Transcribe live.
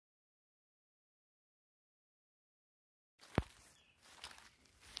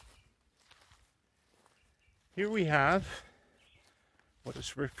Here we have what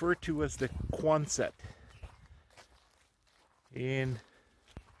is referred to as the Quonset. In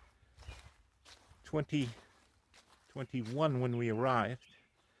 2021, when we arrived,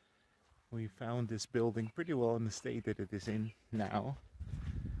 we found this building pretty well in the state that it is in now,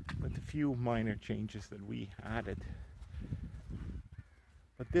 with a few minor changes that we added.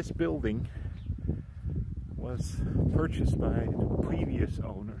 But this building was purchased by the previous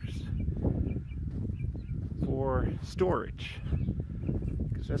owners for storage,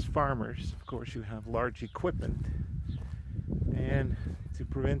 because as farmers, of course, you have large equipment, and to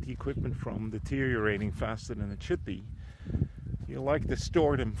prevent the equipment from deteriorating faster than it should be, you like to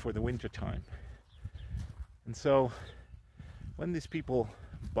store them for the winter time. And so when these people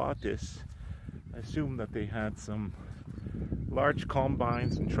bought this, I assume that they had some large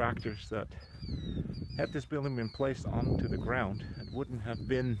combines and tractors that, had this building been placed onto the ground, it wouldn't have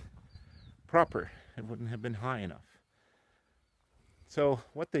been proper. It wouldn't have been high enough. So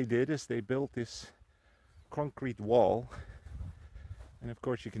what they did is they built this concrete wall, and of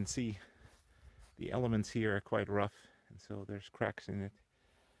course you can see the elements here are quite rough, and so there's cracks in it.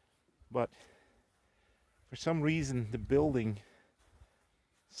 But for some reason the building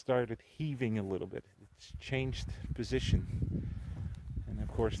started heaving a little bit. It's changed position, and of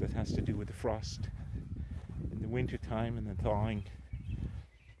course that has to do with the frost in the winter time and the thawing.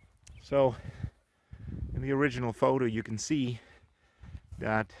 So in the original photo you can see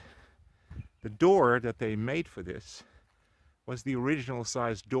that the door that they made for this was the original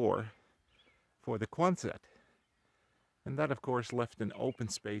size door for the Quonset, and that of course left an open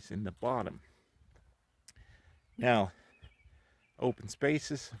space in the bottom. Now, open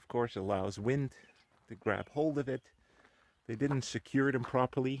spaces of course allows wind to grab hold of it. They didn't secure them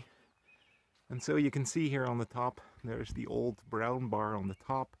properly, and so you can see here on the top there's the old brown bar on the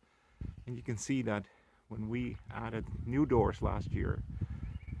top, and you can see that when we added new doors last year,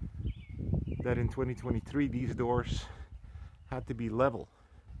 that in 2023 these doors had to be level,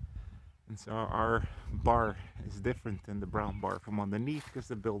 and so our bar is different than the brown bar from underneath because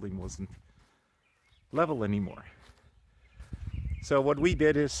the building wasn't level anymore. So what we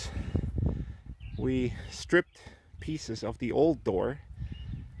did is we stripped pieces of the old door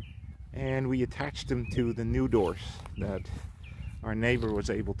and we attached them to the new doors that our neighbor was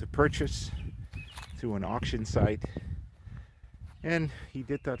able to purchase through an auction site, and he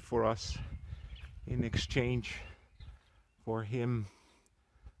did that for us in exchange for him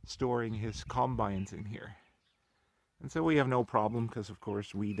storing his combines in here. And so we have no problem, because of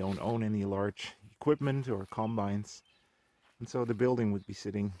course we don't own any large equipment or combines, and so the building would be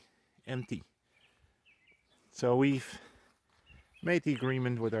sitting empty. So we've made the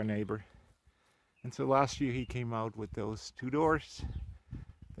agreement with our neighbor, and so last year he came out with those two doors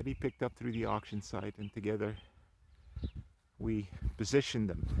that he picked up through the auction site, and together we positioned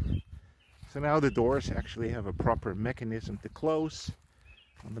them. So now the doors actually have a proper mechanism to close.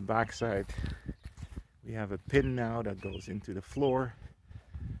 On the back side we have a pin now that goes into the floor,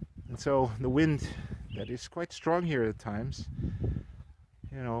 and so the wind that is quite strong here at times,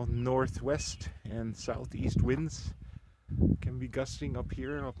 you know, northwest and southeast winds can be gusting up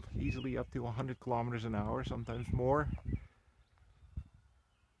here easily up to 100 kilometers an hour, sometimes more.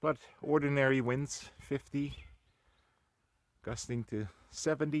 But ordinary winds, 50, gusting to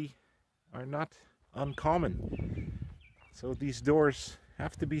 70, are not uncommon. So these doors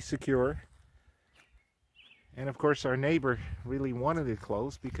have to be secure. And of course our neighbor really wanted it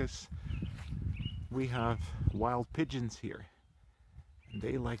closed because we have wild pigeons here. And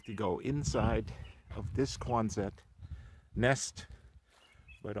they like to go inside of this Quonset nest,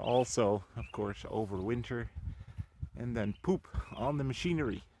 but also of course overwinter and then poop on the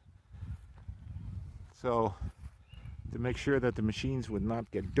machinery. So to make sure that the machines would not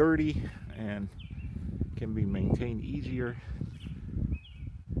get dirty and can be maintained easier,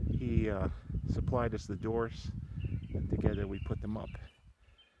 he supplied us the doors, and together we put them up.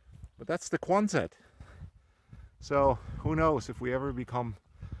 But that's the Quonset. So who knows, if we ever become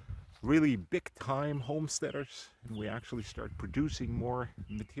really big time homesteaders and we actually start producing more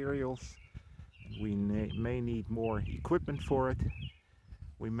materials, and we may need more equipment for it,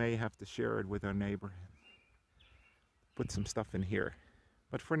 we may have to share it with our neighbor, put some stuff in here.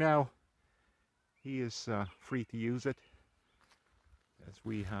 But for now he is free to use it, as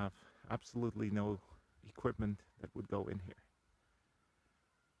we have absolutely no equipment that would go in here.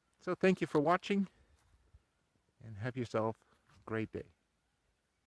 So thank you for watching, and have yourself a great day.